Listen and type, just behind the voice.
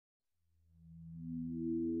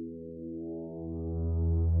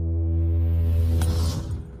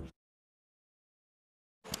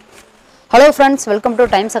Hello friends, welcome to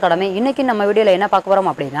Times Academy. இன்னைக்கு நம்ம வீடியோல என்ன பார்க்க போறோம்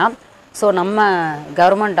அப்படினா நம்ம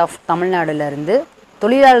கவர்மெண்ட் ஆஃப் தமிழ்நாடுல இருந்து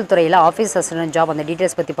தொழிலாளர் துறையில ஆபீஸ் அசிஸ்டன்ட் ஜாப் அந்த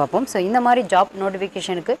டீடைல்ஸ் பத்தி பார்ப்போம். சோ இந்த மாதிரி ஜாப்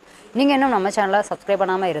நோட்டிஃபிகேஷனுக்கு நீங்க இன்னும் நம்ம சேனலை சப்ஸ்கிரைப்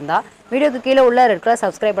பண்ணாம இருந்தா வீடியோக்கு கீழ உள்ள ரெட் கலர்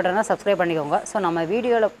சப்ஸ்கிரைப் பட்டனை சப்ஸ்கிரைப் பண்ணிக்கோங்க. சோ நம்ம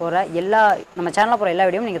வீடியோல போற நம்ம சேனல்ல போற எல்லா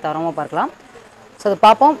வீடியோவும் நீங்க தரமா பார்க்கலாம். சோ இது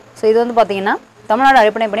பார்ப்போம். சோ இது வந்து பாத்தீங்கன்னா தமிழ்நாடு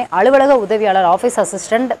அடிப்படை பணி அலுவலக உதவியாளர் office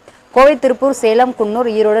assistant Kovai Tiruppur Salem Coonoor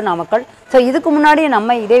Erode Namakkal. So இதுக்கு முன்னாடி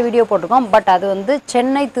நம்ம இதே வீடியோ போட்டிருக்கோம். பட் அது வந்து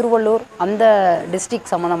சென்னை திருவள்ளூர் அந்த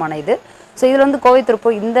டிஸ்ட்ரிக்ட் சம்மந்தமான இது. ஸோ இதில் வந்து கோவை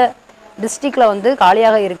திருப்பூர் இந்த டிஸ்ட்ரிக்டில் வந்து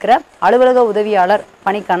காலியாக இருக்கிற அலுவலக உதவியாளர்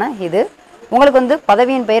பணிக்கான இது. உங்களுக்கு வந்து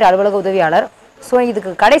பதவியின் பெயர் அலுவலக உதவியாளர். ஸோ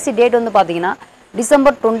இதுக்கு கடைசி டேட் வந்து பார்த்தீங்கன்னா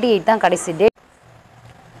December 28 தான் கடைசி டேட்.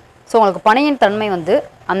 ஸோ உங்களுக்கு பணியின் தன்மை வந்து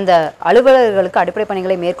அந்த அலுவலர்களுக்கு அடிப்படை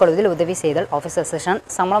பணிகளை மேற்கொள்வதில் உதவி செய்தல் ஆஃபீஸ் அசிஸ்டன்ட்.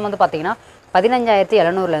 சம்பளம் வந்து பார்த்தீங்கன்னா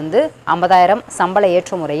 15,700 50,000 சம்பள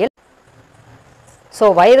ஏற்ற முறையில். ஸோ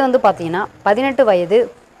வயது வந்து பார்த்தீங்கன்னா 18 வயது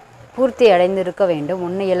பூர்த்தி அடைந்திருக்க வேண்டும்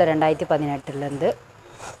 1/7/2018.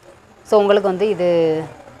 ஸோ உங்களுக்கு வந்து இது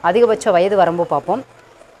அதிகபட்ச வயது வரம்பு பார்ப்போம்.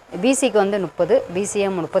 பிசிக்கு வந்து 30,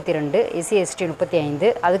 பிசிஎம் 32, எஸ்சி எஸ்டி 35.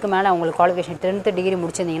 அதுக்கு மேலே உங்களுக்கு குவாலிஃபிகேஷன் 10th டிகிரி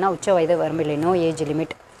முடிச்சிருந்தீங்கன்னா உச்ச வயது வரம்பு இல்லை, நோ ஏஜ்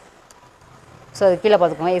லிமிட். ஸோ அது கீழே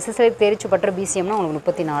பார்த்துக்கோங்க. எஸ்எஸ்எல் தேர்ச்சி பெற்ற பிசிஎம்னா உங்களுக்கு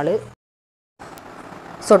 34.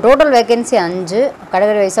 ஸோ டோட்டல் வேகன்சி 5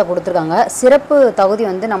 கேட்டகரி வைஸாக கொடுத்துருக்காங்க. சிறப்பு தகுதி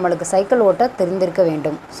வந்து நம்மளுக்கு சைக்கிள் ஓட்ட தெரிந்திருக்க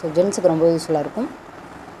வேண்டும். ஸோ ஜென்ஸுக்கு ரொம்ப யூஸ்ஃபுல்லாக இருக்கும்.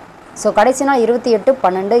 ஸோ கடைசி நாள்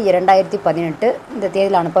 28/12/2018 இந்த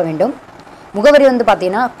தேதியில் அனுப்ப வேண்டும். முகவரி வந்து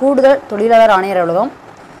பார்த்தீங்கன்னா கூடுதல் தொழிலாளர் ஆணையர் அலுவலகம்,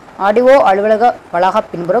 ஆர்டிஓ அலுவலக வளாக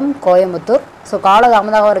பின்புறம், கோயம்புத்தூர். ஸோ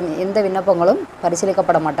காலதாமதாக வரும் எந்த விண்ணப்பங்களும்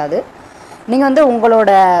பரிசீலிக்கப்பட மாட்டாது. நீங்கள் வந்து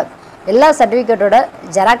உங்களோட எல்லா சர்டிஃபிகேட்டோட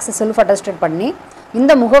ஜெராக்ஸ் செல்ஃப் அட்டஸ்டட் பண்ணி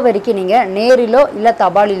இந்த முகவரிக்கு நீங்கள் நேரிலோ இல்லை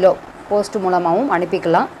தபாலிலோ போஸ்ட் மூலமாகவும்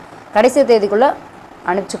அனுப்பிக்கலாம். கடைசி தேதிக்குள்ளே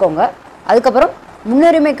அனுப்பிச்சிக்கோங்க. அதுக்கப்புறம்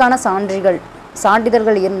முன்னுரிமைக்கான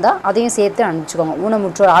சான்றிதழ்கள் இருந்தால் அதையும் சேர்த்து அனுப்பிச்சிக்கோங்க.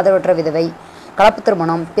 ஊனமுற்றோர், ஆதரவற்ற விதவை, கலப்பு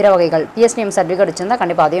திருமணம், பிற வகைகள், பிஎஸ்டிஎம் சர்டிஃபிகேட் வச்சுருந்தால்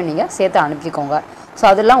கண்டிப்பாக அதையும் நீங்கள் சேர்த்து அனுப்பிக்கோங்க. ஸோ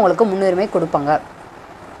அதெல்லாம் உங்களுக்கு முன்னுரிமை கொடுப்பாங்க.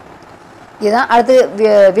 இதுதான் அடுத்து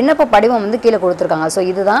விண்ணப்ப படிவம் வந்து கீழே கொடுத்துருக்காங்க. ஸோ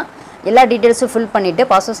இதுதான் எல்லா டீட்டெயில்ஸும் ஃபில் பண்ணிவிட்டு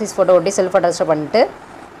பாஸ்போர்ட் சைஸ் ஃபோட்டோ ஒட்டி செல்ஃப் அட்டஸ்ட் பண்ணிவிட்டு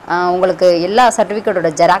உங்களுக்கு எல்லா சர்டிஃபிகேட்டோட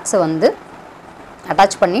ஜெராக்ஸை வந்து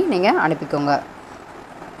அட்டாச் பண்ணி நீங்கள் அனுப்பிக்கோங்க.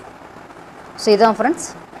 ஸோ இதுதான் ஃப்ரெண்ட்ஸ்.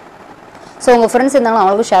 ஸோ உங்கள் ஃப்ரெண்ட்ஸ் இருந்தாலும்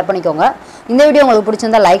அவங்களுக்கும் ஷேர் பண்ணிக்கோங்க. இந்த வீடியோ உங்களுக்கு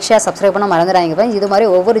பிடிச்சிருந்தால் லைக், ஷேர், சப்ஸ்கிரைப் பண்ண மறந்துடாதீங்க ஃப்ரெண்ட்ஸ். இது மாதிரி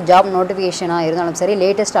ஒவ்வொரு ஜாப் நோட்டிஃபிகேஷனாக இருந்தாலும் சரி,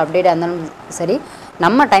 லேட்டஸ்ட் அப்டேட்டாக இருந்தாலும் சரி,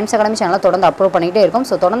 நம்ம டைம்ஸ் அகாடமி சேனலில் தொடர்ந்து அப்லோட் பண்ணிகிட்டே இருக்கோம்.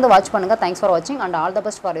 ஸோ தொடர்ந்து வாட்ச் பண்ணுங்கள். தேங்க்ஸ் ஃபார் வாட்சிங் and all the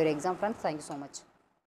best for your exam friends. Thank you so much.